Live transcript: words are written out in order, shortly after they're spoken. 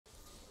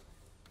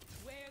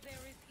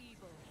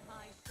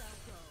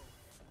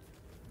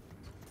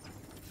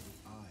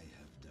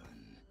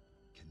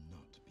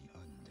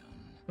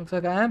Looks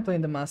like I am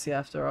playing Demacia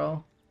after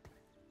all.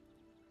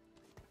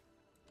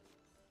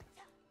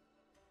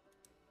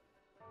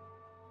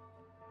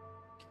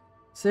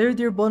 Zero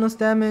dear bonus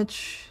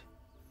damage.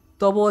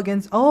 Double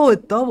against. Oh,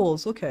 it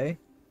doubles. Okay.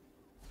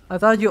 I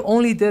thought you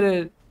only did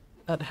it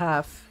at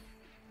half.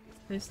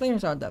 These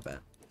slayers aren't that bad.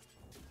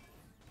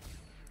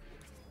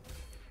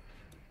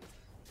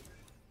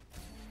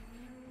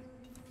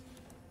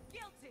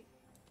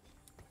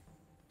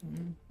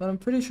 But I'm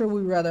pretty sure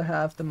we'd rather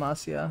have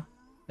Demacia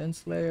than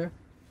Slayer.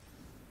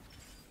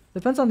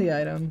 Depends on the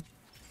item.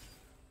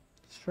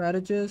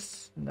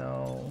 Strategist?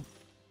 No.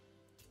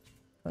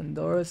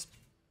 Pandora's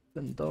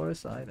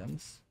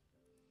items.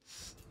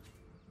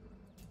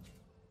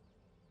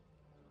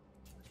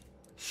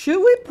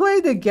 Should we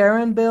play the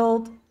Garen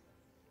build?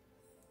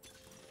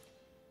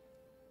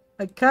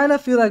 I kind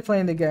of feel like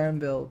playing the Garen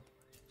build.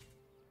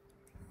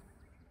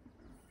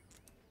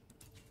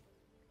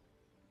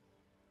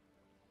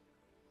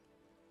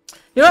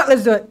 You know what?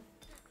 Let's do it.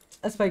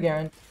 Let's play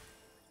Garen.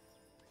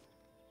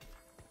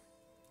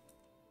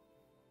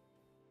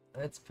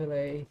 Let's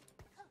play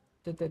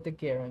the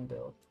Garen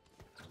build.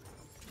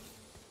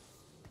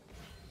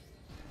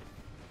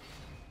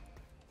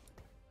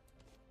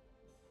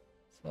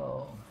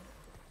 So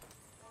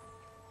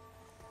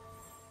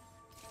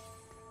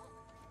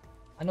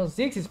I know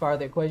Ziggs is part of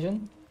the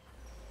equation.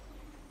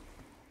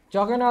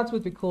 Juggernauts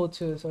would be cool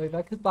too, so if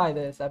I could buy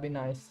this, that'd be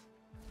nice.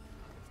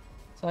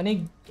 So I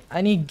need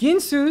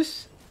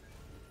Ginsus.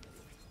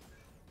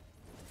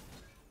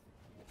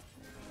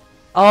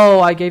 Oh,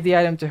 I gave the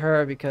item to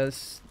her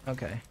because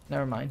okay,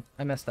 never mind.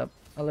 I messed up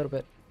a little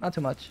bit, not too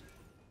much.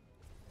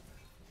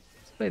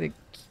 Let's play the.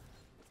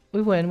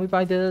 We win. We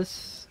buy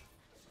this.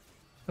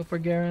 Go for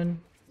Garen.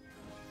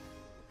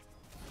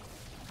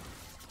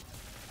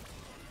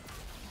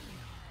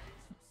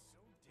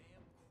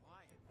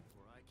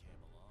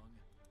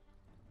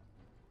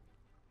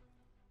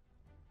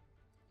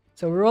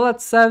 So we roll at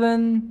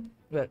 7.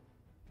 Good.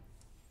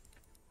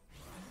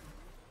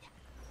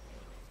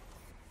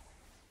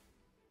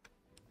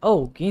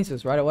 Oh,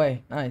 Ginsus right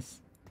away. Nice.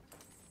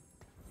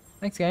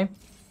 Thanks, game.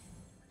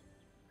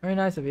 Very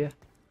nice of you.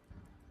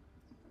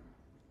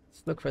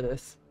 Let's look for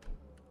this.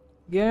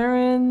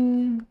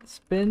 Garen,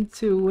 spin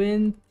to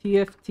win,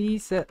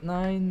 TFT, set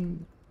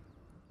 9.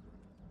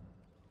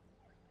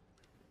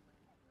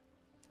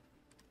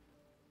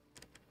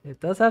 It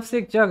does have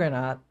 6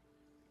 Juggernaut.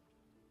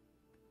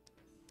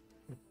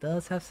 It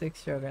does have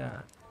 6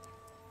 Juggernaut.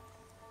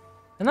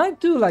 And I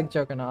do like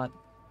Juggernaut.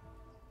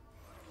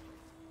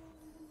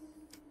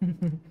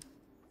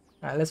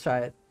 Alright, let's try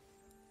it.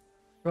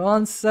 Roll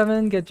on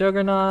 7, get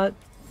Juggernaut.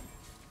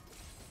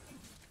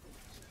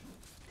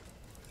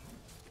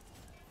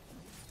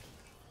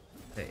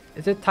 Wait,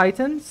 is it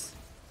Titans?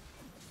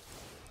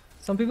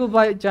 Some people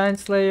buy Giant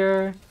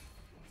Slayer.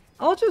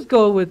 I'll just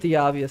go with the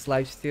obvious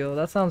lifesteal.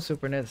 That sounds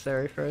super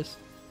necessary first.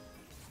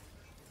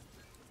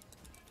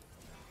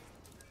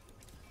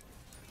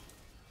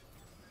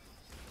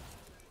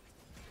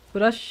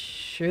 But I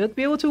should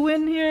be able to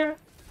win here.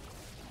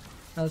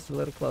 That's a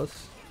little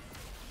close.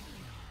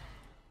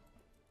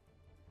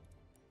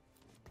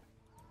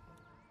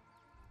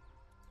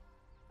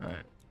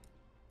 Alright.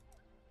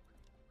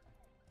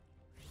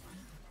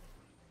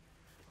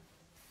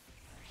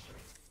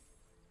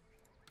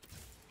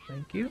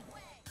 Thank you.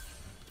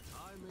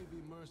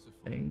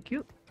 Thank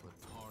you.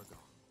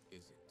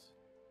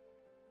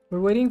 We're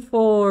waiting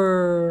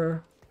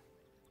for...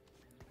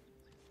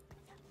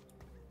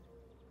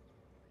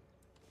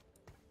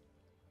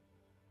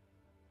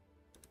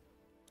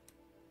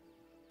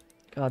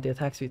 God, the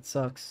attack speed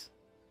sucks.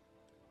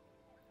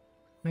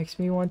 Makes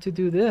me want to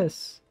do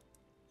this.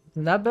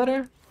 Isn't that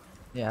better?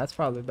 Yeah, that's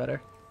probably better.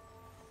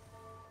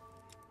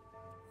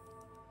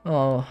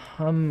 Oh,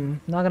 I'm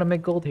not gonna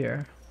make gold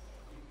here.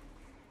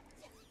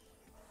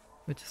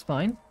 Which is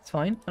fine. It's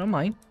fine. I don't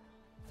mind.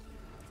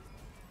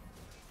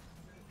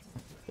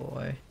 Oh,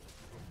 boy.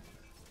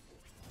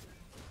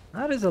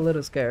 That is a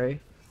little scary.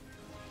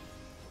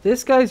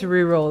 This guy's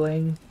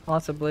re-rolling,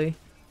 possibly.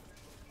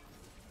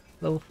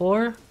 Level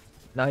 4?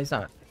 No, he's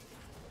not.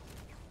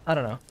 I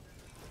don't know.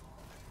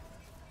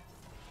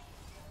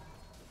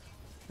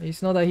 I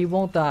just know that he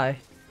won't die.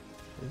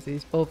 Because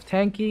he's both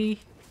tanky.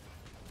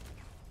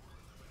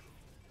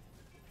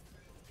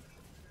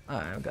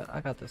 Alright,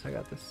 I got this.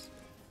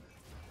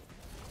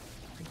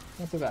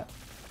 Not too bad.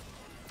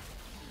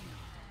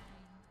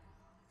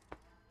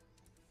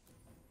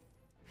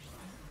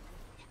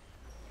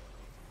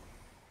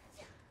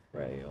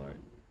 Right, or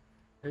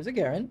there's a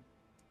Garen.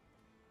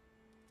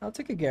 I'll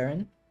take a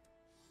Garen.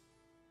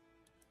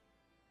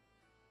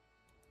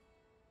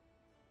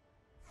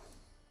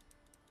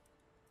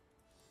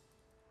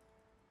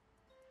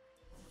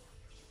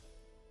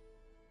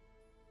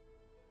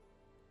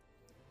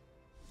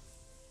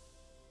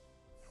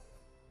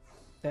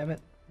 Damn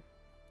it.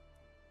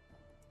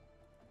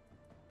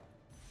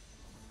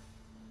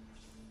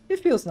 It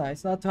feels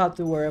nice not to have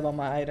to worry about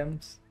my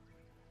items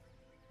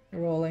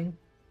rolling.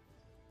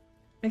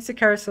 Makes the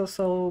carousel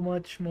so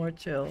much more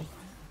chill.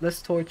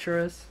 Less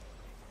torturous.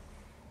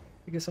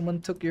 Because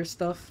someone took your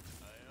stuff.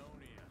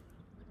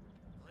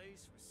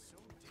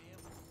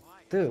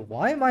 Dude,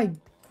 why am I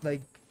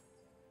like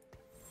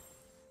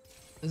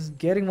just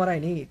getting what I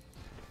need?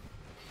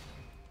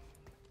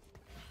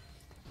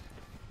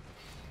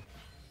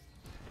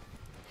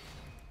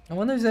 I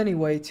wonder if there's any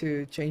way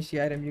to change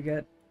the item you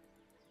get.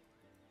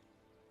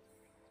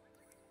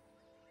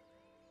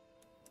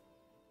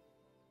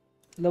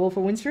 Level for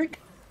win streak?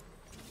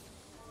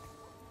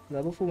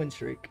 Level for win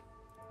streak.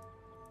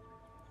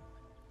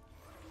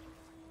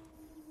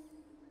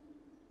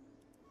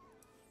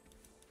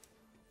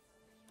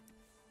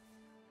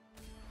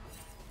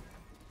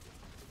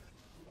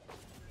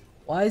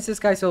 Why is this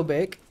guy so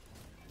big?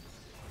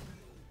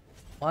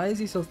 Why is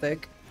he so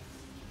thick?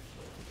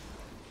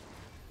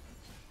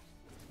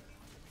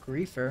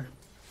 Griefer.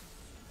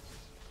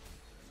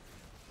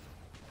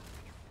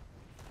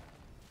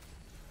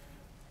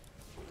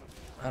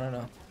 I don't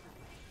know.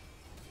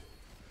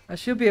 I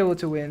should be able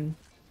to win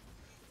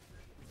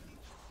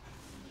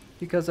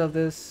because of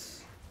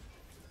this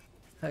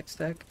hex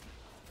tech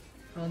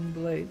on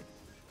blade.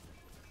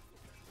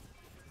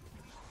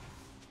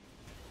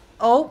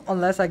 Oh,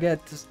 unless I get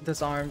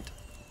disarmed.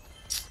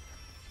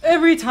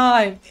 Every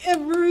time I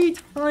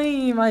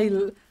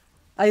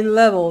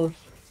level.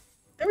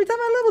 Every time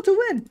I level to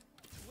win.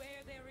 Where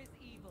there is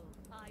evil,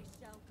 I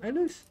shall go. I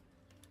lose.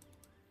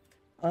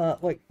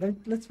 Wait,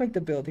 let's make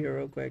the build here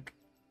real quick.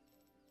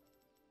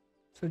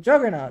 So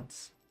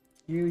Juggernauts.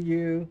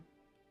 You.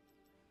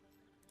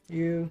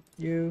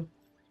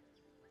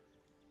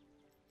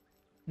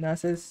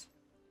 Nasus.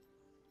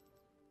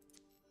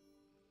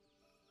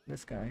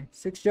 This guy.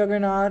 6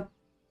 Juggernaut.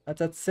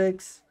 That's at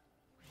 6.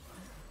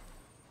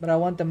 But I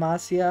want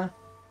Demacia.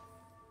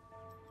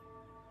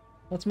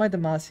 What's my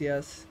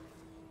Demacias?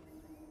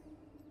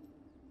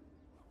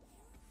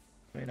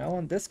 I mean, I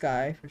want this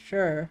guy for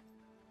sure.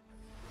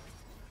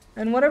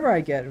 And whatever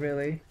I get,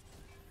 really.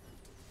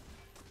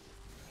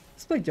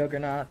 Let's play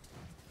Juggernaut.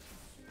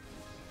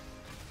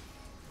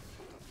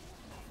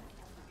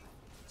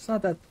 It's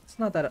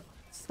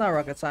not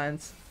rocket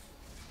science.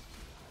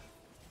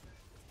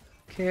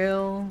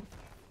 Kill.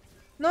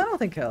 No, I don't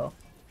think kill.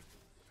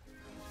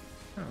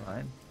 Never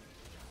mind.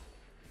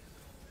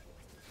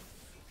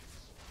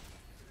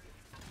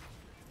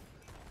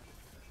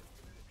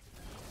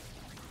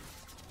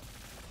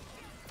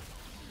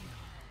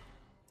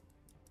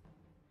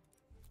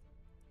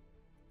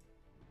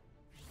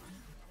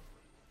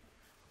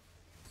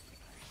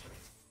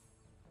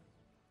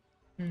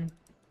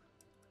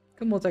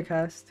 Good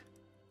multicast.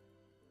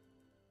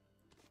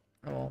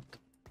 I won't.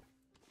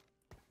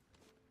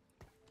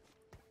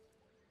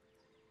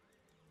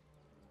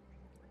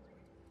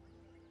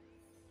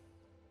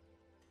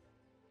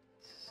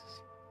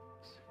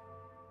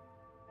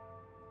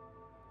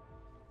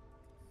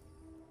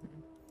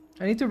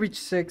 I need to reach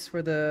 6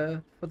 for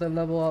the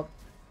level up.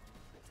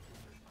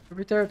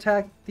 Every time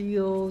attack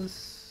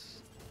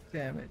deals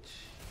damage.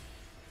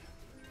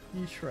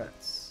 He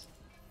shreds.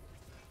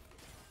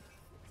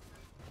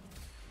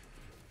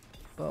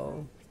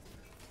 Bow.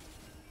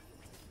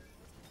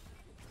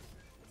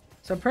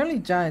 So apparently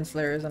Giant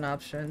Slayer is an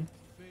option.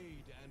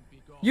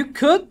 You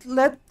could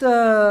let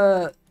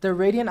the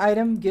radiant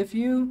item give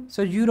you,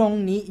 so you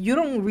don't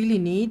really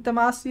need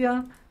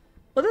Demacia.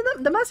 But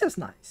then Demacia's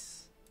nice.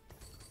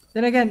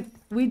 Then again,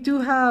 we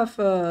do have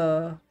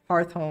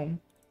Hearth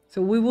Home,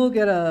 so we will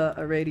get a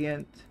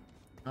radiant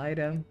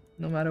item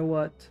no matter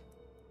what.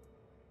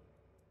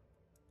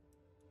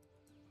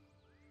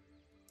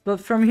 But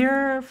from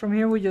here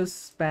we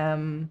just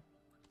spam.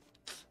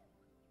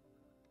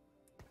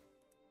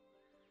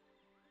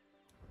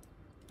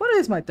 What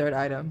is my third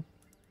item?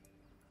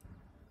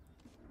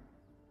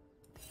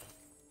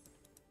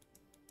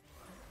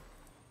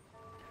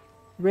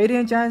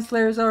 Radiant Giant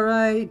Slayer is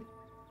alright.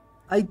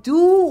 I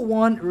do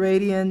want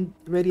Radiant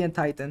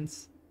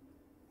Titans.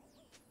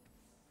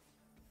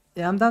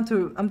 Yeah, I'm down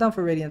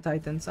for Radiant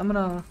Titans. I'm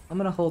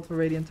gonna hold for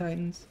Radiant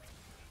Titans.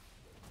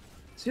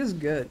 It's just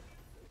good.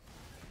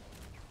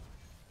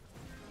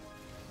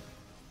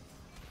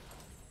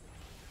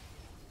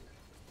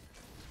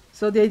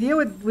 So the idea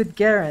with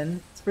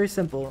Garen, it's very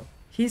simple.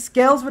 He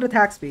scales with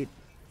attack speed.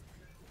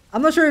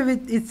 I'm not sure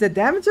if it's the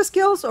damage that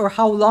scales or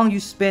how long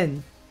you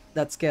spin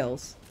that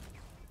scales.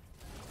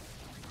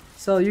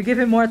 So you give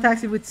him more attack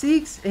speed with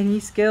Seeks, and he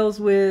scales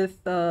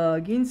with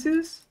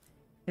Ginsu's,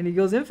 and he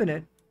goes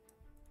infinite.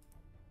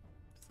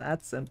 It's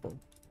that simple.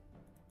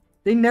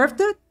 They nerfed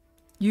it.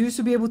 You used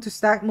to be able to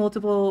stack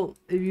multiple.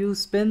 If you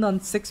spin on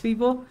 6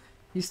 people,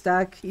 you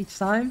stack each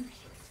time.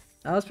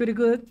 That was pretty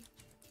good.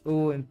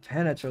 Oh,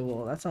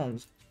 impenetrable. That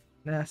sounds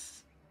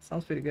nice.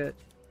 Sounds pretty good.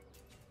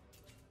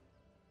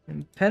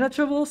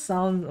 Impenetrable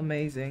sounds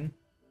amazing.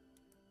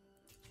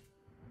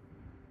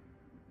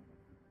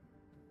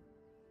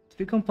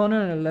 3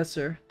 component and a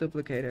lesser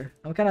duplicator.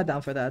 I'm kind of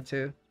down for that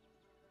too.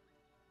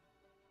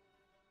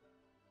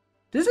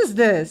 This is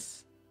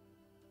this,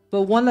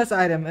 but 1 less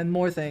item and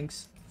more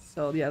things.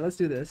 So yeah, let's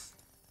do this.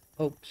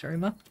 Oh,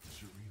 Sharima.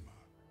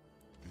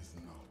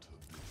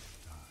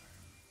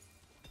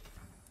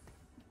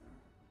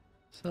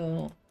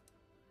 So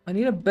I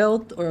need a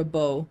belt or a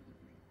bow.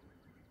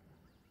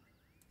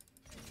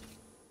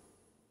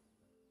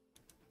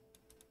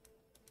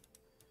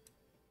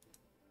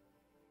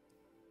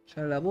 Should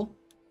I level?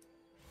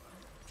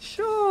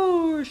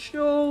 Sure,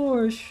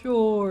 sure,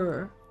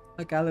 sure.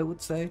 Like Ali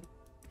would say.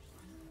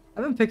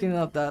 I've been picking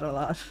up that a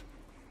lot.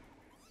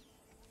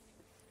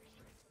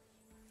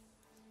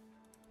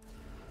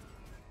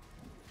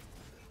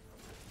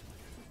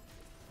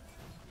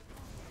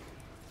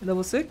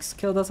 Level 6,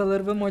 killed us a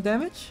little bit more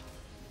damage.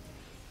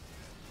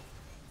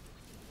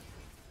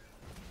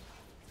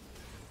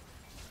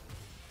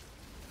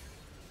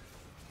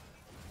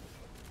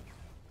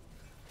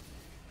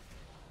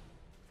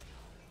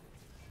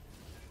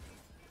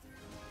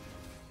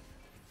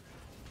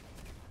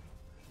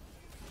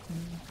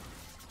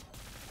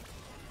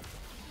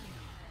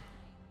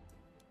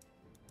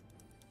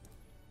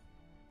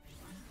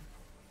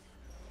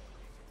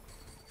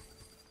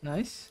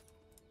 Nice.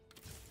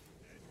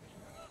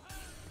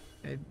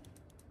 Okay.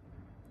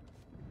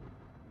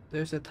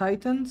 There's the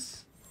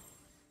Titans.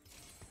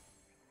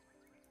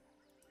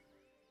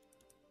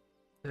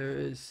 There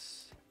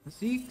is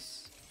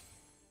Zeke's.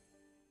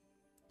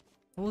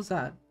 What was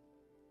that?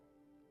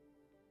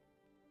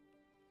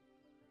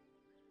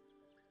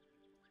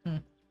 I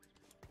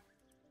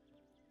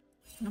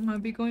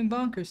might be going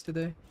bonkers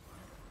today.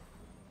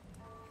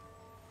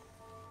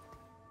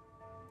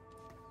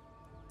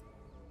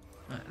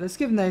 Alright, let's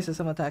give Nisa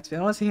some attack speed.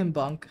 I want to see him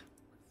bonk.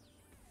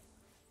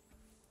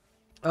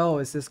 Oh,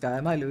 it's this guy.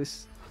 I might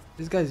lose.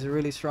 This guy's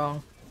really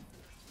strong.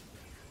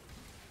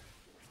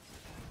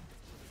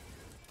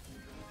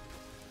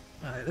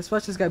 Alright, let's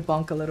watch this guy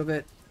bonk a little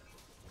bit.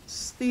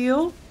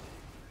 Steal.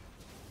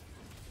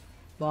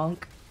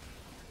 Bonk.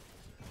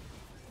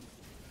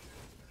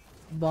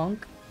 Bonk.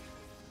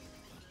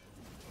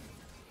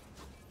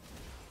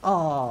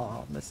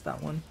 Oh, missed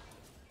that one.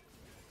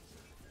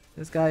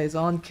 This guy is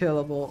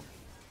unkillable.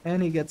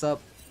 And he gets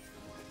up.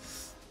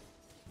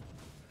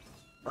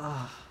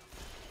 Ah.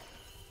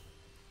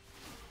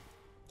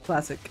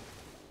 Classic.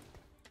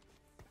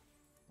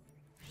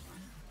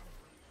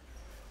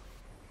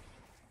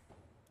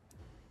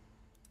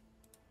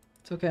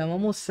 It's okay, I'm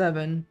almost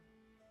 7.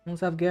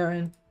 Almost have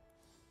Garen.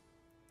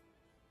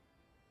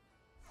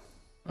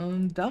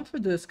 I'm down for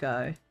this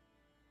guy.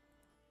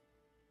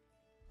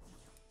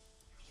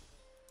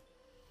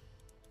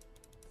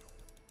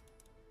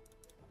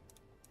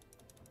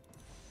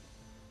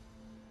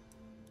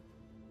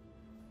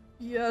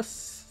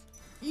 Yes!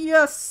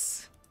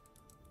 Yes!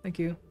 Thank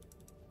you.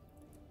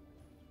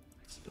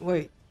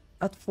 Wait,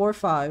 at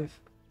 4-5.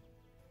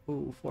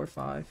 Ooh,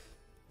 4-5.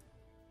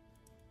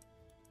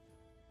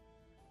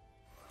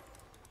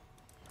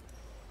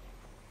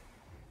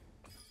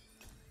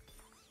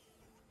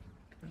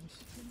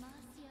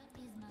 Demacia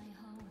is my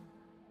home,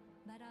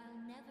 but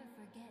I'll never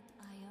forget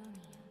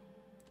Ionia.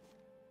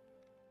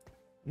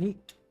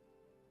 Neat.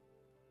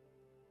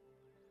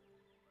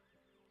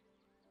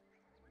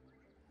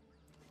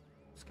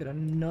 Let's get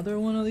another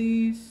one of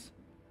these.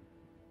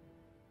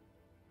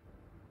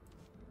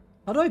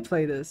 How do I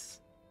play this?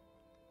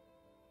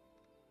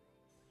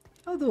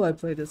 How do I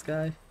play this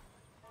guy?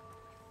 I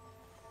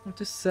have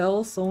to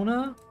sell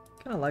Sona?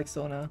 Kinda like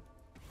Sona.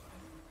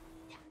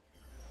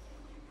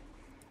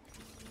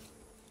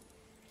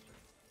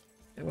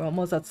 Okay, we're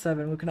almost at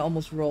 7. We can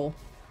almost roll.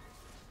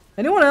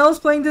 Anyone else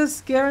playing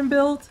this Garen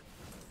build?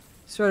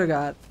 Swear to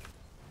God.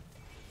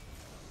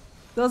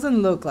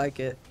 Doesn't look like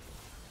it.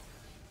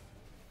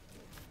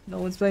 No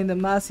one's playing the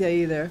Demacia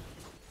either.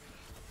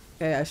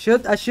 Okay, I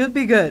should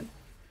be good.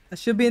 I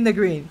should be in the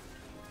green.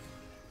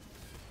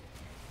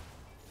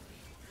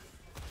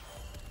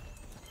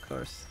 Of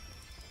course.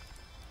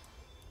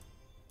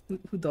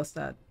 Who does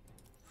that?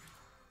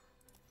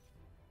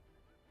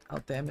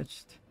 Out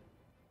damaged.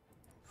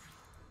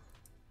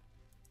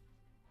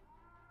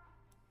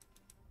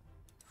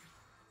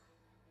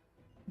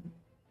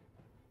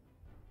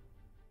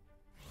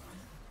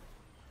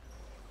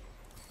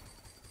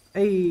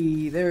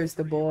 Hey, there's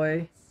the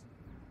boy.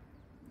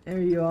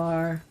 There you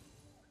are.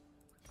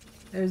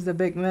 There's the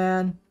big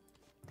man.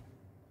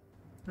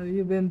 How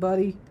you been,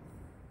 buddy?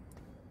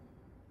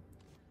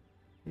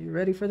 You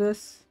ready for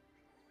this?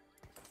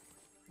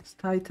 It's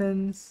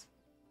Titans.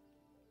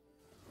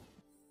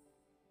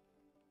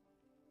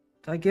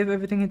 Do I give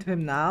everything into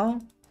him now?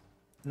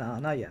 No,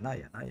 not yet, not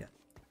yet, not yet.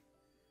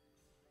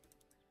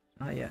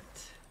 Not yet.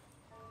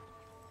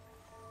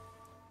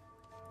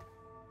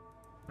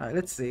 Alright,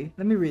 let's see.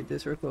 Let me read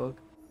this real quick.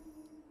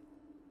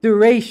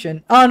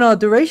 Duration. Oh no,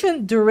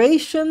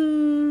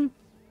 duration.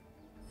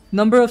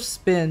 Number of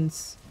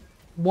spins.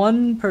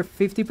 1 per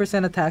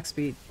 50% attack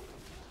speed.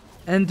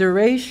 And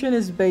duration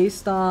is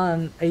based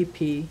on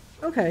AP.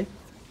 Okay.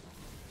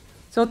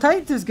 So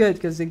Titan is good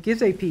because it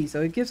gives AP,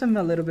 so it gives him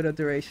a little bit of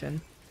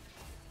duration.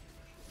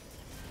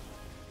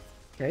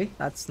 Okay,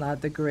 that's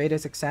not the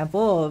greatest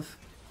example of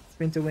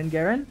sprint to win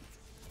Garen.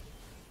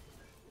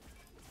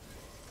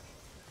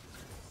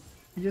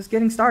 You're just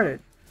getting started.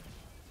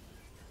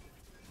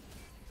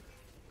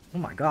 Oh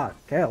my god,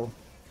 Kale.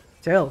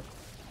 Chill.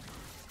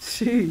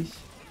 Sheesh.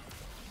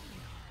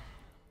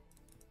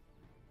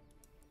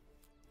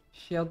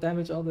 She out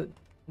damage all the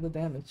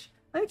damage.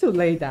 I need to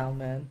lay down,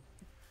 man.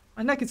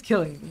 My neck is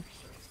killing me.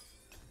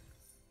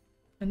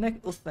 My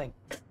neck will thank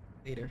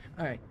later.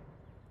 Alright.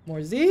 More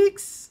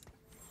Zeeks.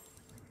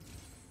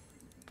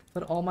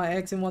 Put all my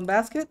eggs in one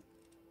basket.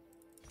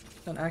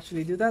 Don't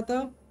actually do that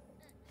though.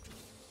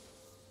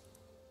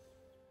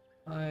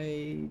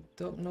 I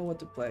don't know what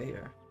to play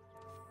here.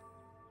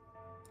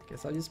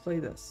 Guess I'll just play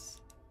this.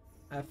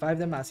 I have 5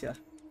 Demacia.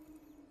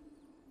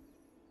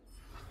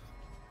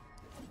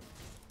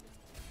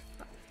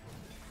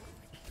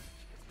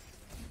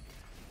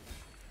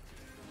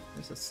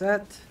 There's a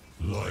set.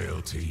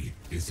 Loyalty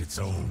is its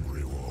own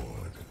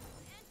reward.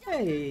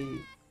 Hey,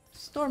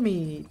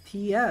 Stormy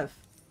TF.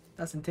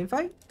 That's in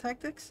Teamfight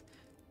Tactics.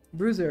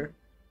 Bruiser.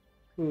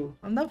 Ooh,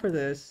 I'm down for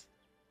this.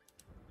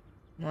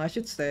 No, I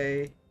should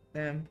stay.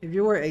 Damn, if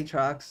you were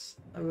Aatrox,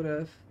 I would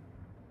have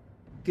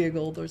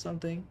giggled or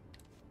something.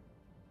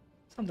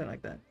 Something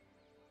like that.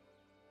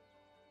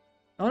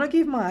 I want to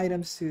give my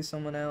items to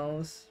someone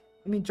else.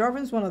 I mean,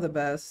 Jarvan's one of the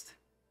best.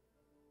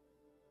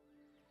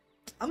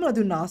 I'm gonna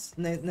do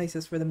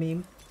Nasus for the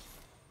meme.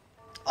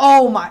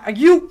 Oh my, are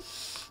you?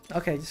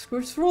 Okay,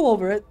 just roll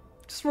over it.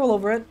 Just roll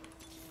over it.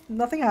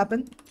 Nothing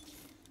happened.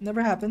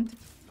 Never happened.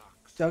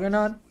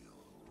 Juggernaut.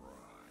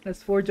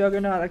 That's 4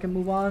 Juggernaut. I can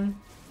move on.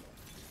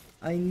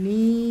 I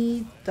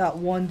need that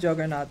one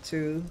Juggernaut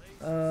too.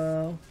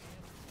 The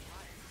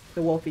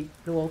Wolfie.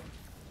 The Wolf.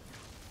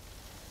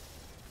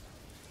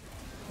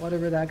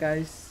 Whatever that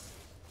guy's.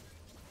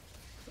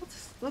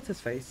 What's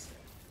his face?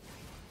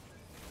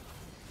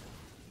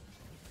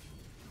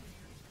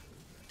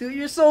 Dude,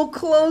 you're so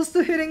close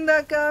to hitting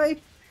that guy.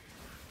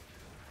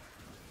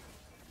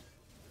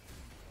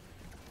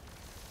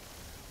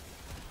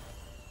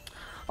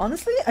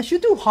 Honestly, I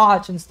should do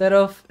Hodge instead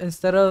of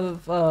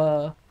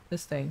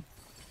this thing.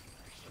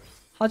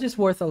 Hodge is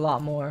worth a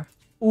lot more.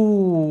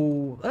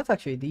 Ooh, that's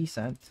actually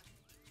decent.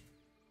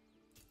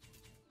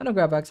 And a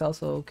grabback's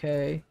also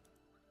okay.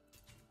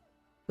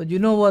 But you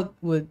know what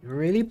would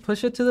really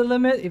push it to the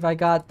limit? If I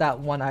got that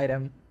one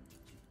item.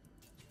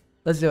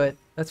 Let's do it.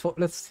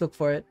 Let's look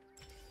for it.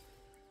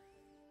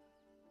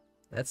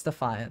 That's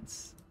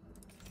Defiance.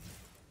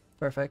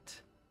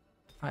 Perfect.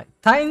 Alright,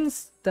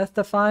 Titans, Death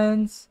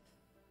Defiance.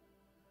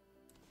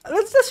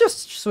 Let's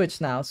just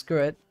switch now. Screw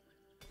it.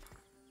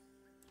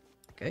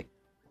 Okay.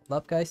 Hold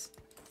up, guys.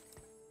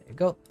 There you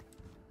go.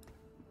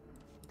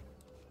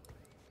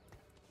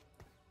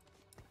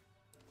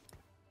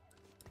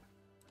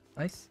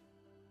 Nice.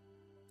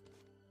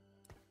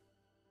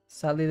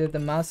 Sadly, the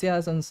Demacia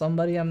is on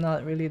somebody I'm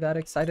not really that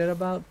excited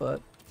about,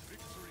 but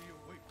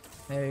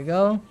there you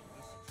go.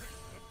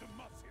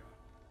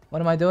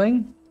 What am I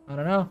doing? I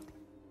don't know.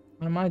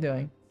 What am I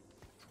doing?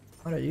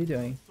 What are you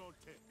doing?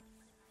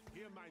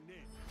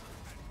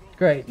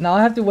 Great. Now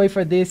I have to wait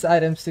for these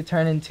items to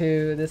turn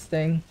into this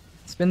thing.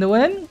 Spin the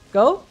win.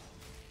 Go.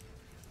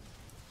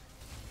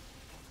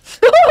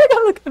 Oh my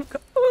god, look at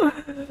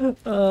him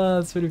go.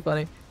 That's pretty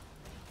funny.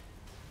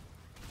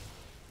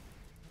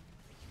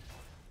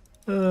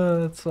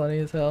 That's funny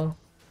as hell.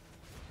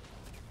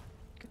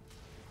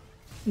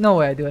 No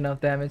way I do enough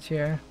damage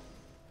here.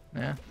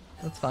 Yeah,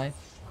 that's fine.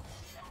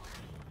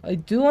 I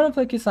do want to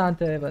play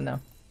Kisante, but no.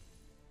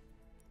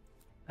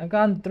 I've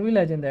gotten 3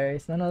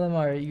 legendaries. None of them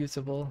are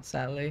usable,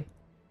 sadly.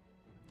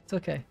 It's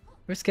okay.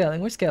 We're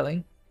scaling. We're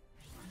scaling.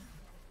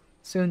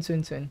 Soon,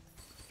 soon, soon.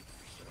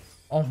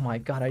 Oh my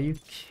god, are you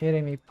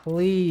kidding me?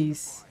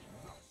 Please.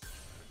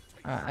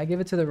 Alright, I give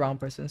it to the wrong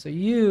person. So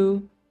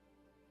you...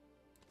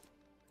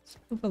 let's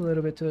move a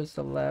little bit towards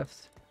the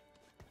left.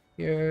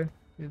 Here.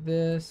 Do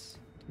this.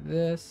 Do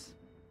this.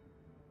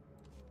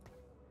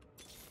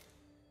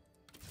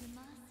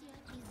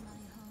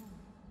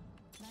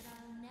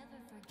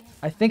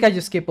 I think I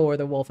just skip over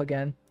the wolf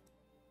again.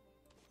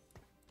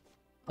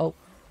 Oh.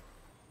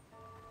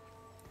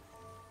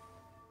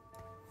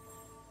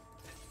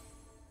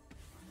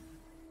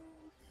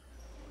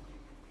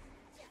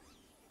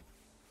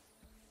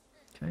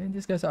 Okay,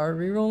 these guys are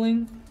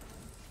rerolling.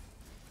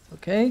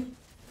 Okay.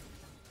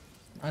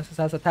 Nasus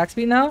has attack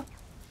speed now.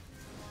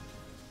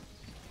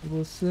 He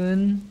will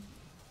soon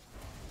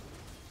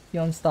be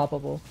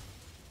unstoppable.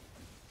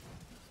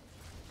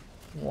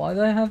 Why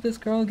do I have this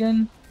girl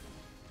again?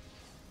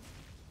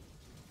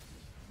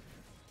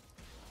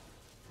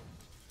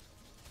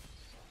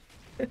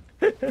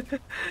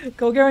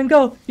 Go, Garen,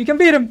 go! You can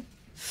beat him!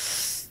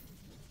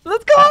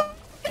 Let's go!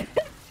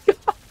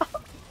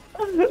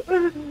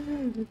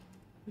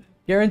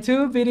 Garen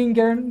 2 beating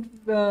Garen,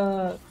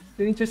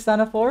 beating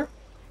Tristana 4.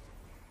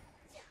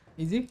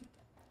 Easy.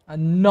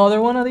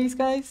 Another one of these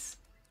guys.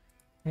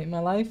 Hate my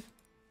life.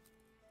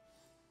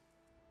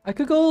 I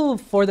could go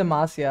for the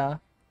Demacia.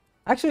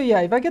 Actually,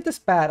 yeah, if I get this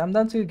bad, I'm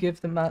down to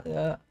give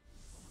the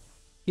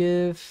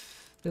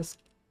give this.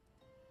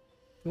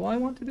 Do I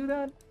want to do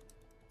that?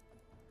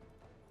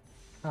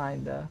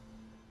 Kinda.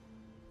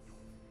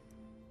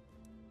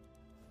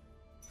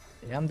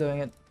 Yeah, I'm doing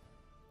it.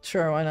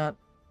 Sure, why not?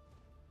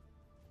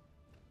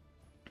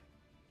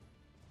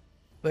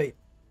 Wait.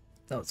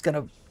 No,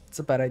 it's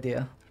a bad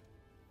idea.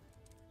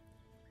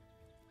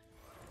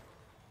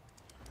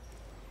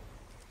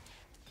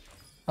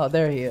 Oh,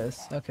 there he is.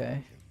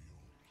 Okay.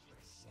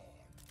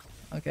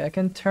 Okay, I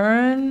can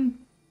turn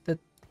the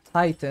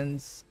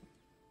Titans.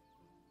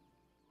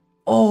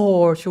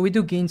 Oh, should we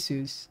do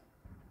Ginsu's?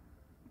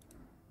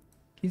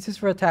 Ginsu's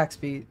for attack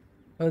speed.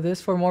 Oh,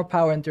 this for more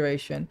power and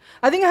duration.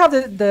 I think I have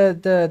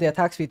the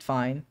attack speed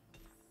fine.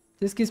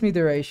 This gives me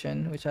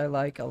duration, which I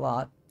like a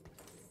lot.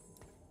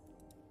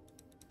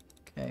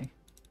 Okay.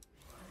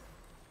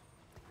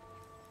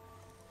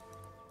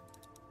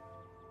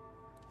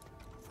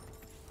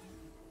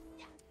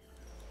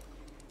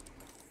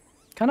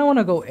 Kinda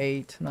wanna go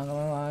 8, not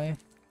gonna lie.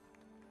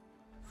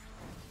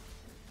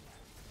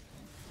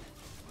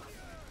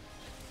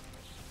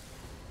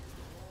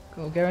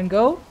 Go Garen,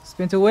 go.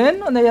 Spin to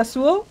win on the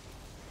Yasuo.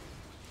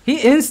 He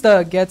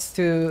insta gets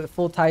to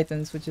full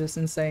Titans, which is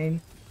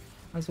insane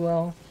as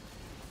well.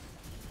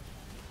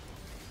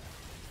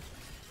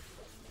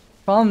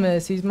 Problem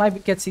is, he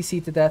might get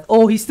CC to death.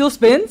 Oh, he still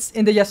spins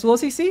in the Yasuo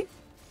CC?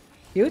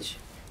 Huge.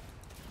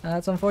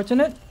 That's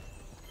unfortunate.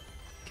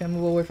 Can't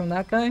move away from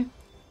that guy.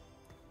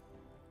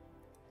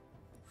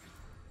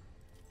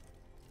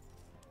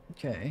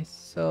 Okay,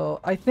 so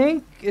I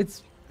think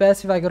it's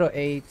best if I go to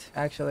 8,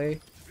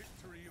 actually.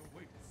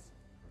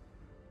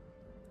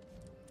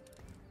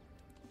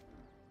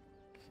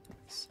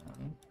 So,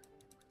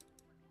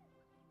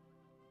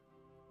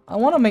 I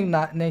want to make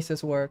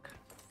Nasus work.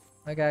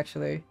 Like,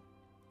 actually.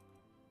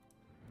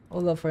 I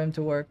would love for him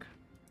to work.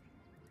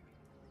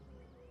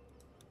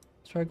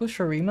 Should I go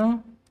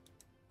Shurima?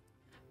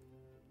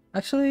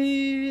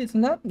 Actually,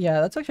 isn't that?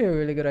 Yeah, that's actually a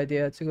really good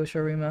idea to go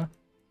Shurima.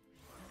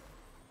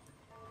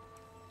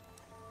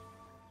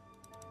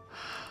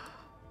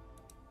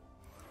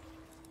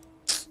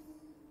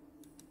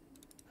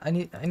 I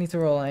need to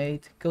roll an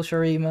 8. Kill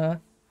Shurima.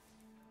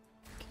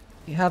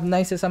 You have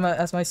Nisus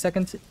as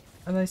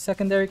my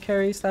secondary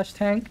carry slash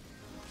tank.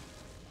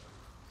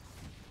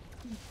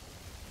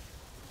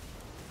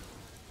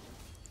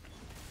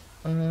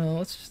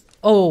 Let's just,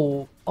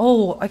 oh,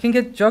 I can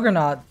get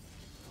Juggernaut.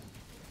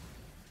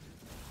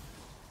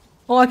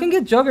 Oh, I can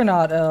get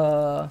Juggernaut.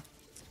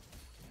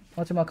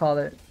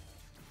 Whatchamacallit?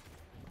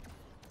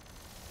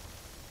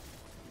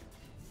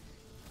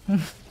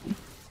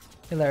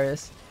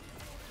 Hilarious.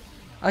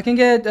 I can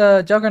get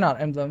Juggernaut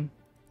emblem.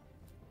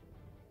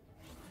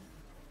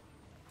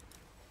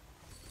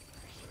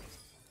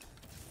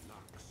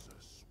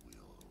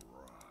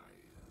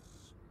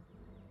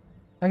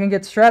 I can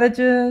get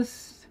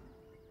strategist.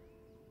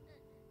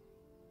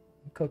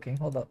 I'm cooking.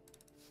 Hold up.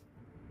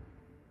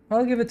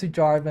 I'll give it to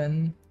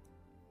Jarvan.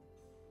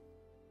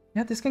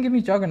 Yeah, this can give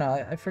me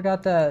Juggernaut. I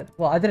forgot that.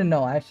 Well, I didn't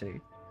know actually.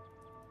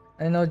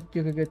 I didn't know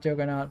you could get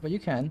Juggernaut, but you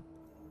can.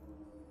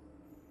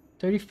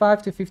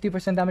 35 to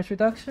 50% damage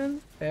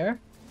reduction. Fair.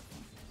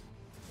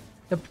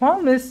 The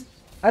problem is,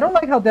 I don't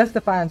like how Death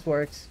Defiance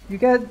works. You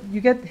get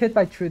hit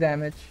by true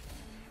damage.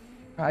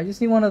 I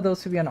just need one of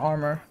those to be an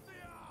armor.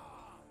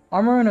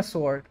 Armor and a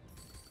sword.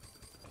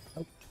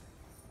 Oh.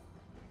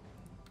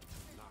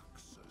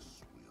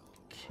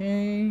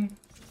 Okay.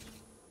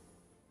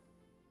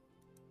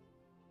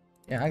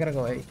 Yeah, I gotta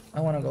go 8. I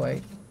wanna go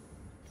 8.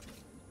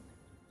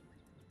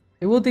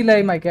 It will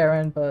delay my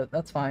Garen, but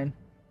that's fine.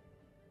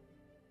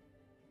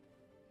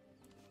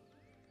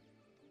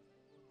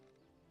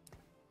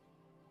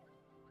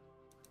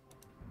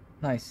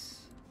 Nice.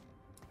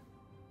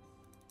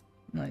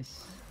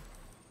 Nice.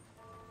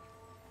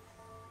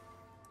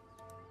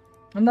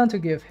 I'm down to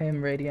give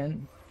him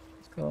Radiant.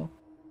 Let's go.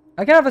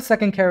 I can have a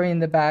second carry in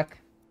the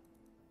back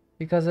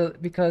because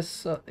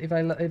if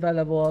I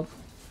level up,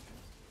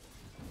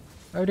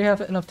 I already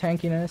have enough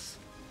tankiness.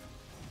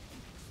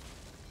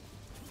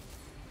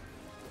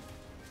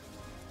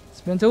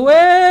 Spin to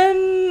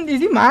win. Is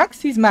he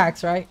max? He's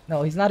max, right?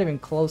 No, he's not even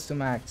close to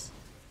max.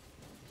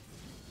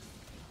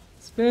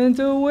 Spin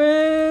to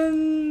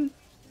win.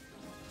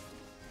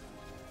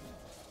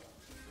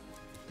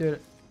 Dude.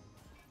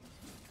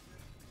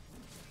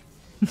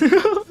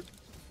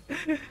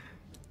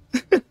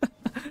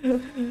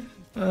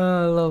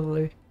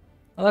 Lovely.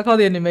 I like how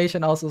the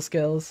animation also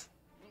scales.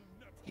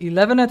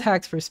 11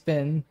 attacks per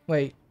spin.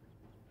 Wait.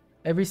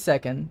 Every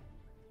second.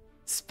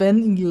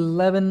 Spin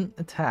 11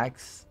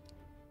 attacks.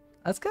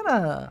 That's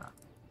kinda...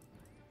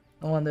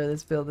 I wonder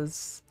this build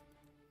is...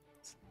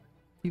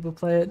 People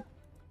play it.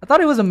 I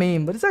thought it was a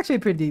meme, but it's actually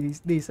pretty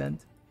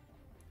decent.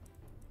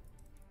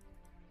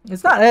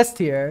 It's not S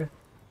tier.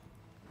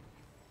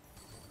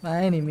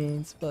 By any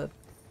means, but...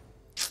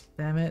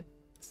 Damn it.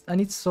 I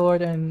need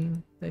sword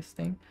and this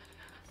thing.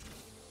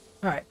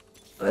 Alright.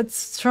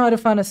 Let's try to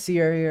find a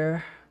seer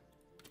here.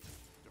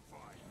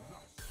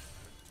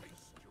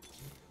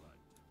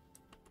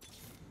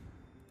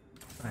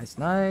 Nice,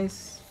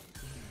 nice.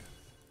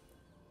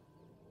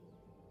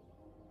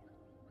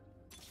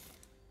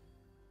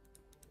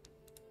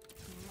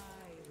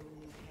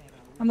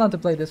 I'm not to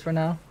play this for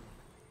now.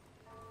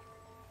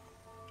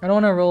 I don't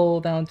want to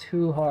roll down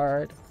too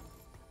hard.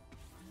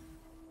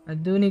 I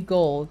do need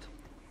gold.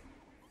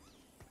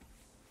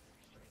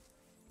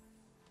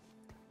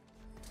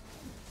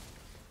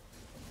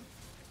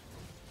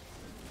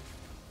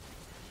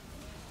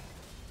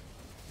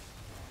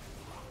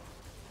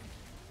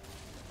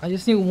 I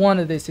just need one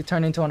of these to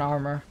turn into an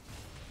armor.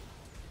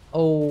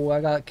 Oh, I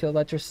got killed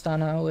by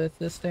Tristana with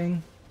this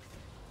thing.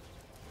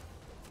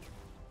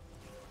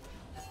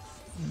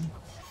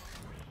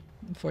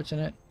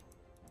 Unfortunate.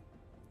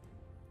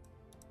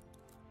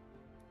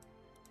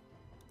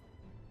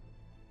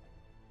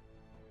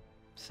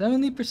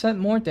 %70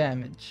 more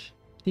damage.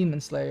 Demon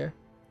Slayer.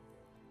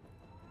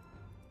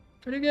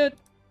 Pretty good.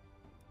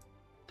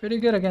 Pretty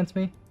good against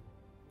me.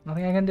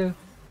 Nothing I can do.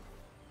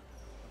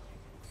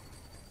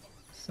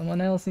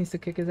 Someone else needs to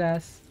kick his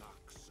ass.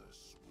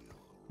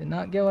 Did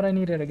not get what I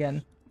needed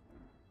again.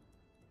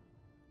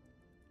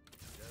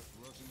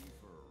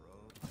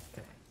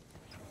 Okay.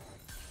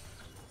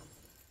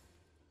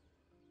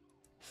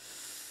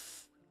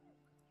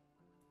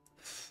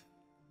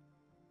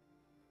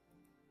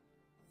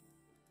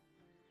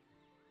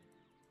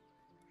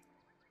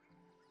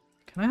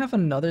 Can I have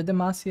another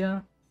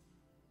Demacia?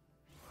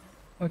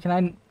 Or can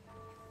I...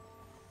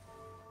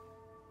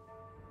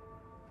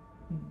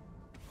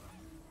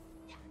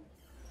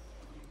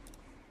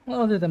 What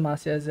other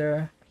Demacia is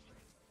there?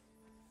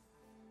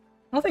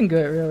 Nothing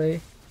good, really.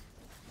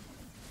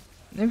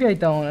 Maybe I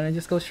don't, and I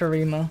just go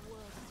Shurima.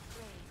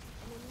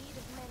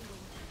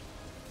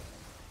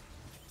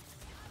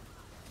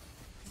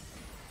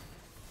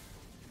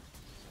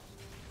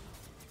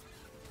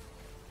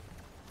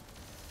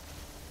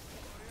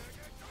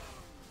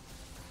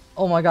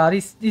 Oh my god,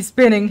 he's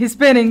spinning, he's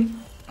spinning!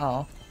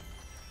 Oh.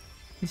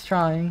 He's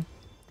trying.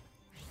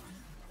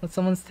 But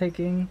someone's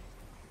taking...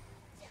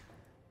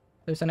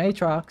 There's an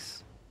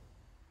Aatrox.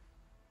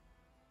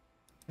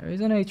 There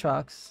is an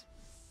Aatrox.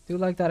 Do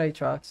like that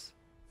Aatrox.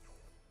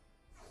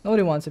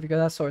 Nobody wants it because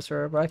that's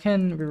Sorcerer, but I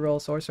can reroll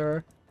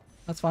Sorcerer.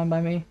 That's fine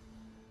by me.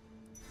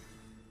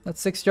 That's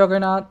 6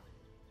 Juggernaut.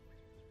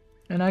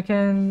 And I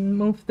can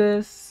move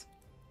this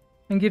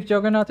and give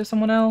Juggernaut to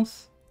someone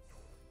else.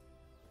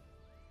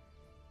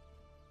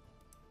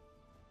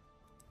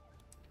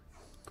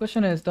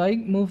 Question is, do I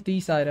move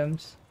these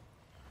items?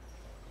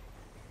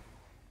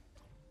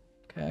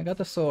 Okay, I got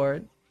the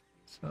sword.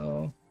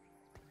 So,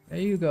 there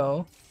you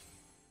go.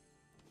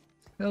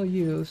 Kill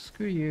you,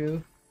 screw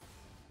you.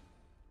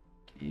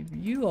 Give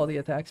you all the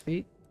attack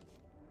speed.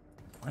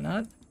 Why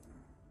not?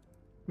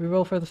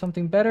 Reroll for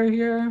something better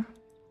here.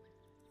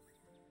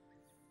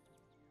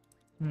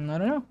 I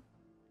don't know.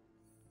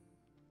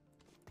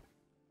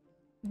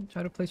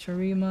 Try to play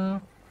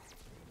Shurima.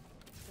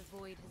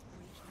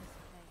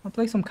 I'll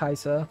play some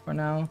Kaisa for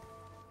now.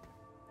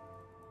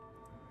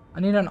 I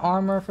need an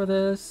armor for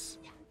this.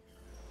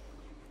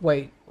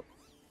 Wait.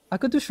 I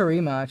could do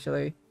Shurima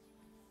actually.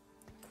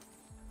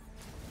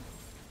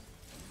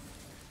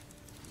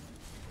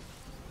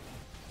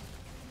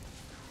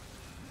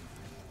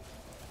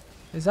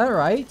 Is that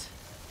right?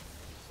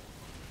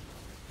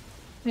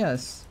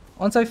 Yes.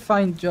 Once I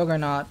find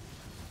Juggernaut.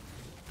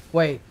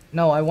 Wait,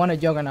 no, I want a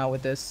Juggernaut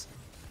with this.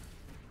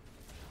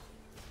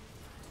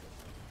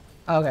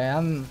 Okay,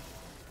 I'm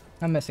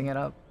messing it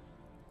up.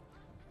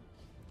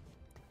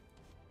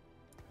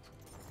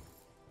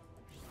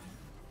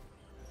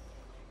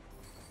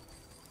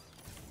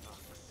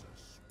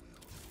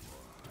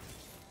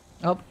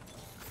 Oh.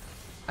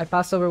 I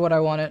passed over what I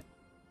wanted.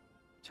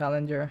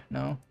 Challenger,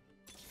 no.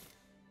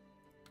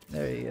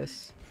 There he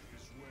is.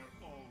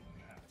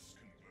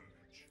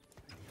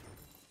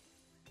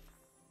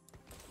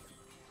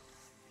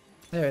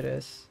 There it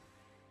is.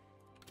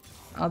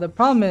 The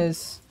problem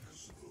is,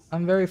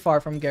 I'm very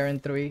far from Garen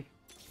 3.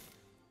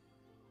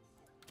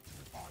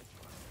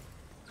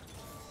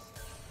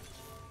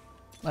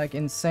 Like,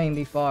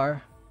 insanely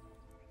far.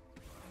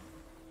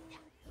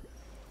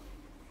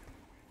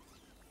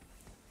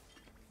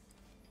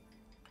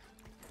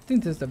 I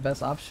think this is the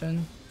best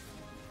option.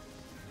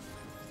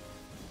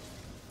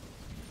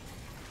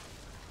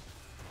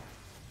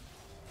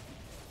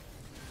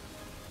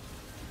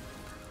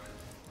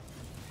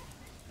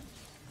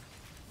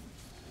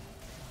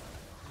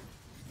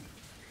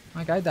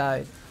 My guy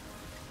died.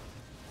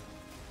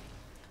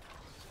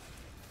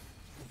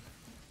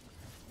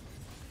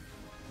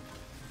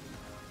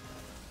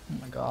 Oh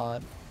my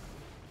god.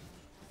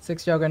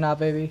 6 Juggernaut,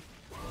 baby.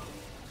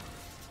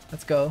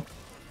 Let's go.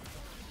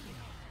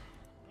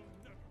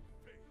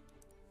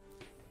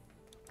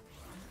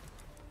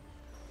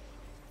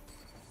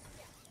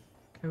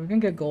 Okay, we can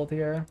get gold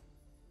here.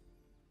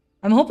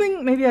 I'm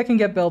hoping maybe I can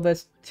get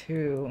Belbest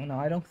 2. No,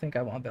 I don't think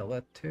I want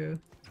Belbest 2.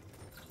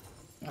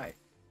 Alright.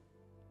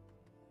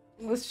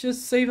 Let's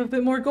just save a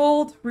bit more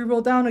gold,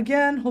 reroll down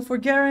again, hope for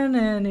Garen,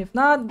 and if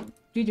not,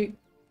 GG.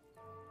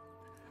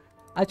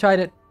 I tried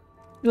it.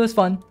 It was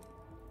fun.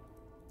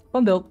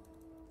 Fun build.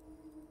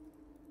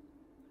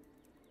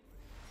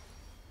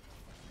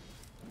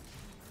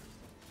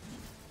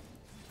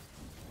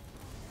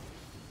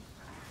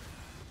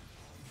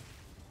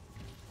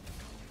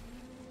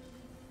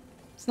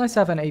 It's nice to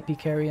have an AP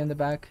carry in the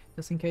back,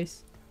 just in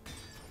case.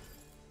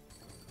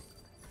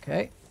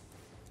 Okay.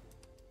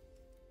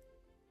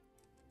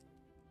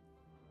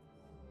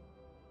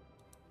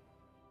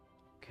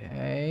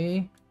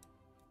 Okay.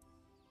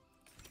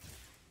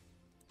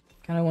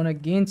 Kind of want to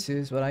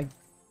Ginsu's, but I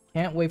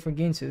Can't wait for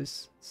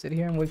Ginsus. Sit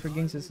here and wait for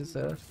Ginsus is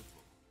a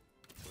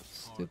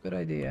stupid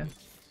idea.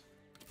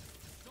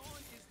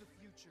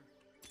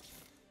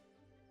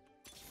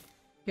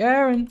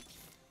 Garen!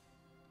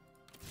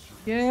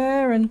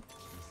 Garen!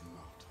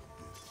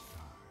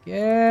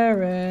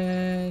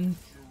 Garen!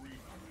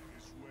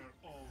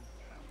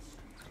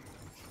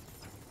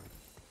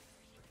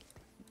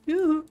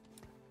 Yoo-hoo!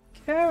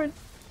 Garen!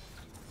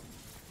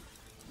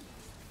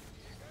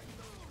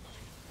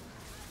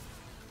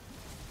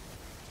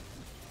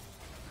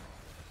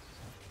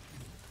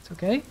 It's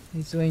okay.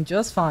 He's doing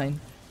just fine.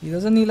 He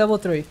doesn't need level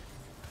 3.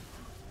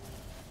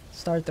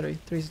 Star 3.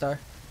 3 star.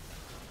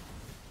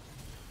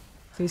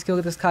 Please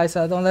kill this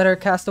Kaisa. Don't let her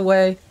cast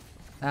away.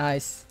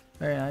 Nice.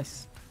 Very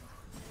nice.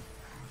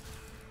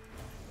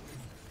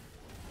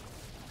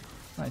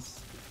 Nice.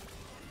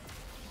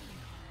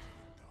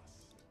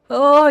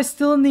 Oh, I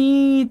still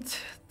need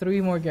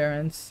 3 more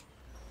Garens.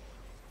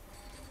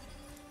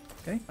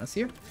 Okay, let's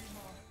hear.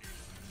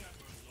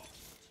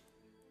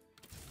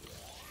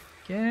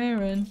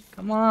 Garen,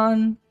 come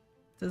on.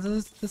 This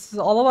is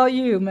all about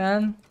you,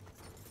 man.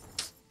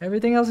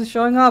 Everything else is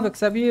showing up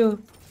except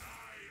you.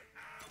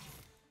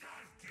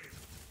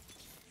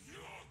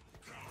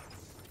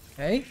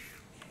 Okay.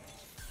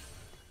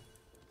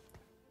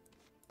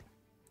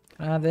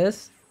 Can I have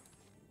this?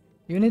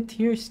 Unit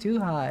tier is too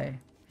high.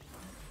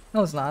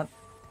 No, it's not.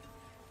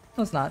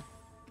 No, it's not.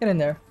 Get in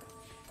there.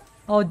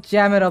 Oh,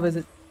 jam it up, is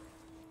it?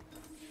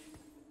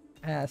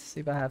 Yes,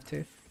 if I have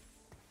to.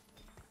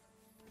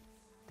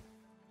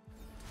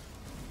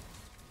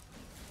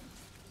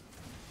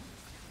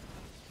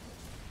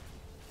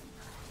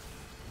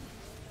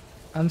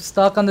 I'm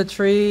stuck on the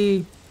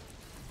tree.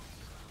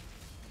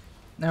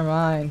 Never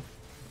mind.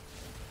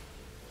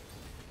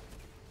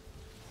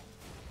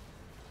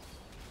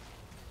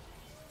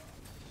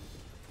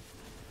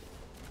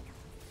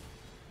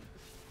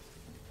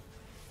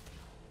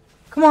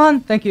 Come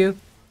on, thank you.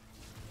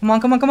 Come on,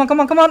 come on, come on, come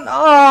on, come on.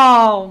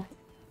 Oh!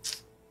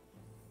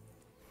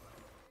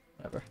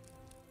 Whatever.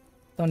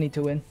 Don't need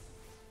to win.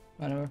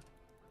 Whatever.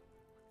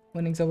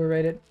 Winning's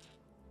overrated.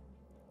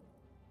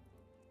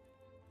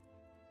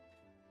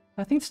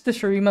 I think the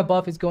Shurima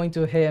buff is going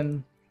to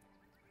him.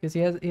 Because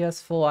he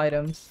has full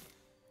items.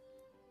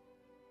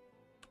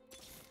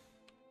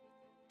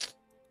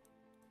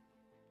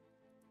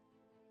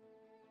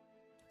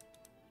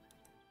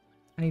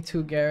 I need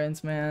 2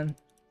 Garens, man.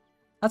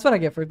 That's what I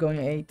get for going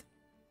 8.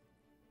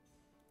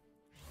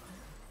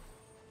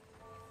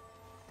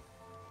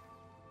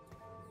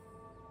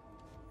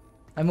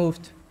 I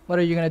moved. What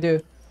are you gonna do?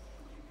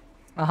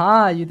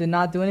 Aha, you did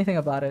not do anything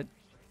about it.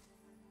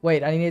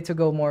 Wait, I need to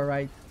go more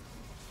right.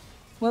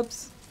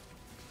 Whoops.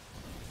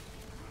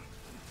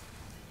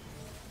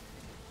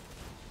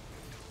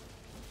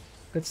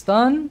 Good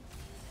stun.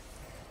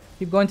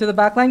 Keep going to the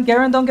backline.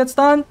 Garen, don't get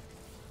stunned.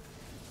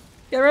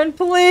 Garen,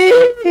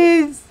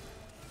 please!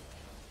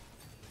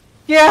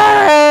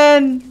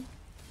 Garen!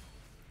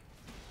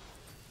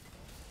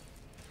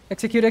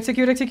 Execute,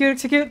 execute, execute,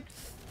 execute.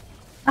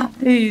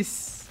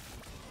 Nice.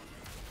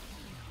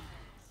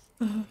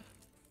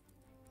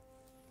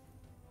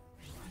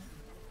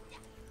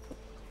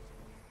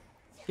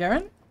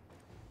 Garen?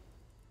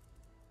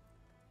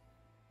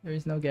 There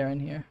is no Garen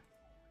here.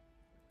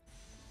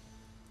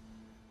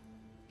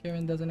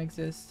 Garen doesn't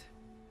exist.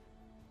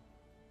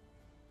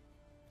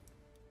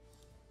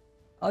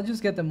 I'll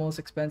just get the most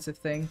expensive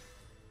thing.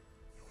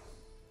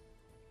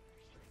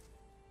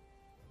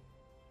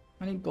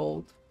 I need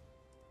gold.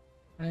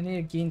 And I need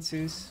a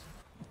Ginsus.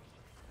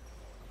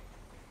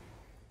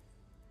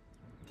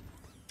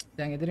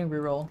 Dang, it didn't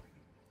reroll.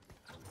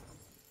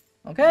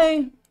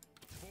 Okay.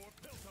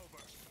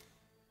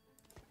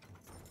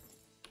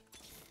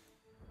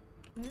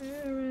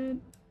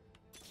 Garen.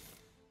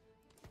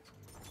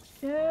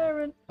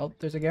 Garen. Oh,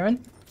 there's a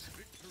Garen.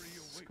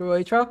 Screw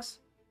Aatrox.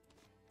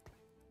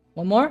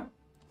 One more?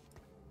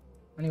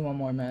 I need one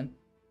more, man.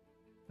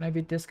 Can I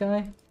beat this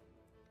guy?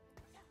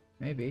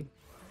 Maybe.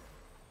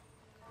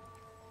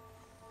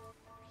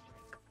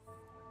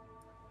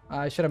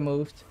 I should have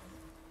moved.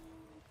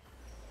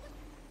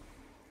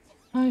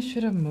 I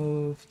should have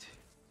moved.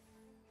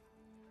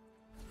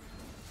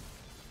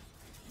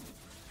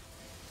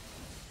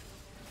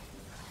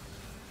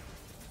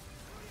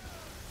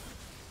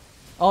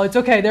 Oh, it's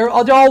okay. They're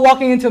all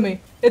walking into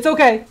me. It's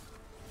okay.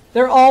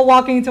 They're all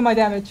walking into my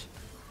damage.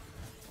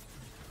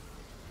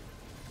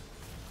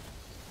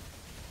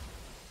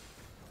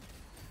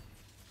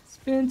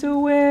 Spin to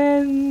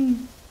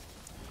win.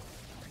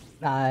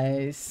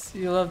 Nice.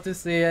 You love to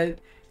see it.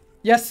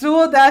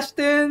 Yasuo dashed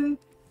in.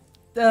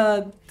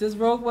 This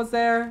rogue was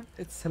there.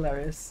 It's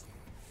hilarious.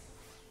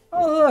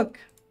 Oh, look.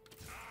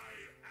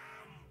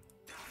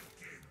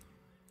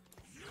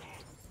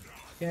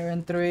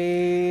 Garen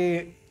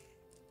 3.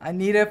 I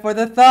need it for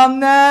the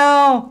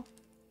thumbnail.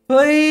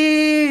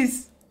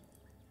 Please.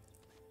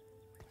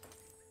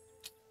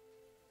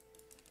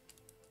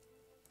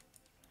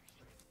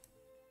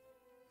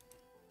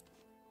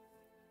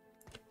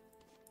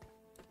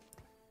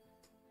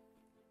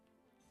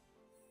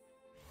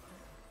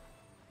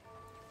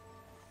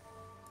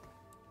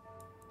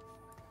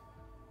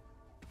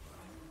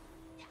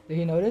 Did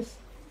he notice?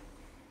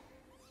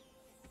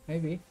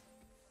 Maybe.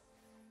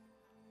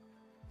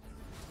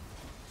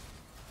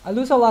 I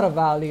lose a lot of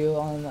value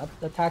on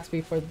attack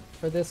speed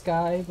for this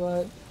guy,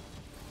 but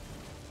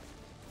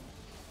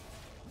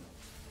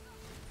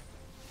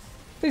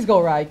please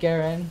go right,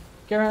 Garen.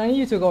 Garen, I need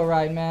you to go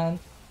right, man.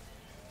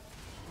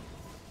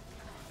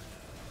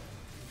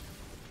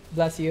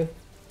 Bless you.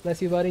 Bless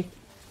you, buddy.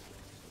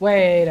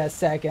 Wait a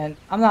second.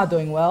 I'm not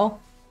doing well.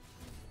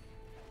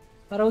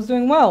 Thought I was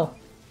doing well.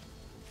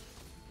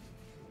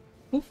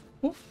 Move,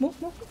 move,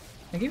 move, move.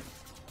 Thank you.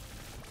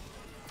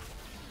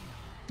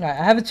 Alright,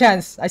 I have a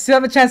chance. I still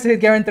have a chance to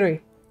hit Garen 3.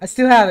 I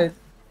still have it.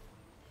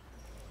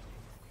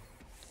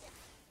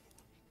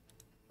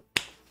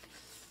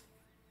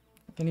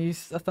 Can you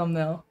use a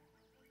thumbnail?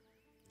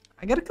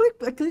 I gotta click.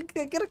 I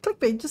gotta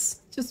clickbait.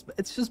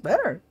 It's just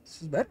better. It's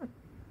just better.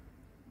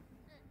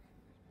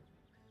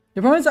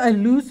 The problem is I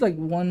lose like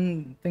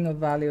one thing of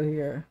value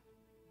here.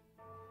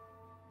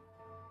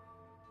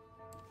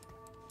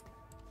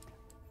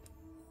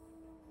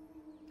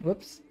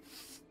 Whoops.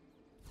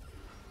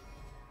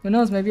 Who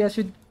knows? Maybe I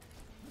should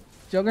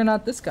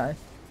Juggernaut this guy.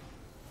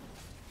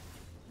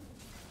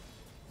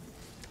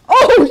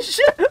 Oh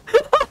shit!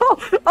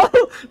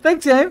 Oh,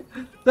 thanks, game.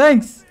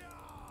 Thanks.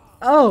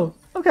 Oh,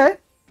 okay.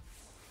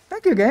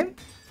 Thank you, game.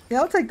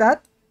 Yeah, I'll take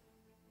that.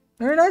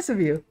 Very nice of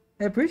you.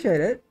 I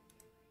appreciate it.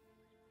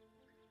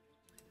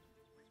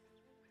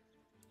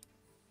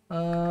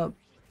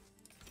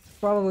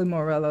 Probably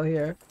Morello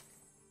here.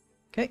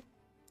 Okay.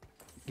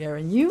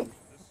 Garen, you.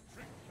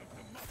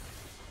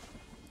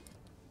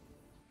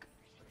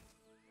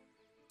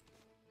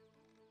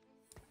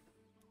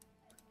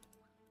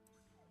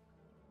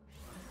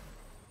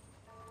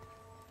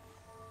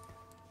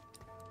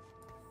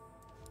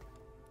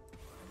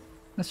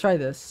 Let's try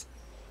this.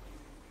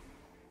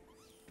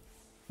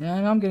 Yeah,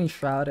 I know I'm getting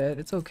shrouded.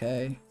 It's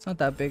okay. It's not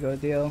that big of a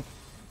deal.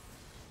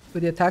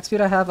 With the attack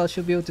speed I have, I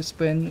should be able to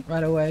spin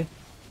right away.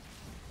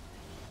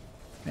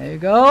 There you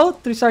go.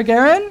 3-star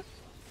Garen.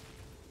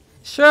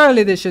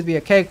 Surely this should be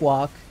a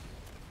cakewalk.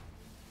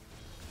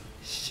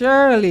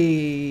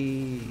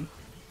 Surely.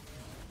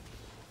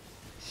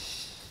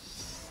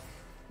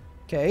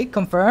 Okay,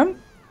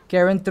 confirm.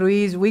 Garen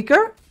 3 is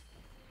weaker.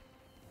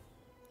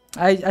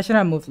 I shouldn't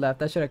have moved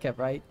left. I should have kept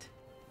right.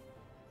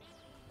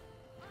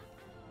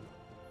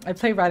 I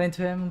played right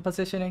into him in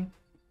positioning.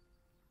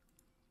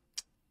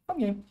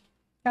 Okay,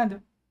 kind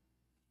of.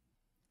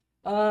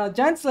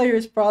 Giant Slayer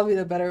is probably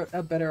a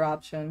better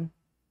option.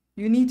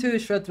 You need to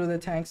shred through the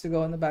tanks to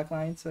go in the back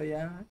line, so yeah.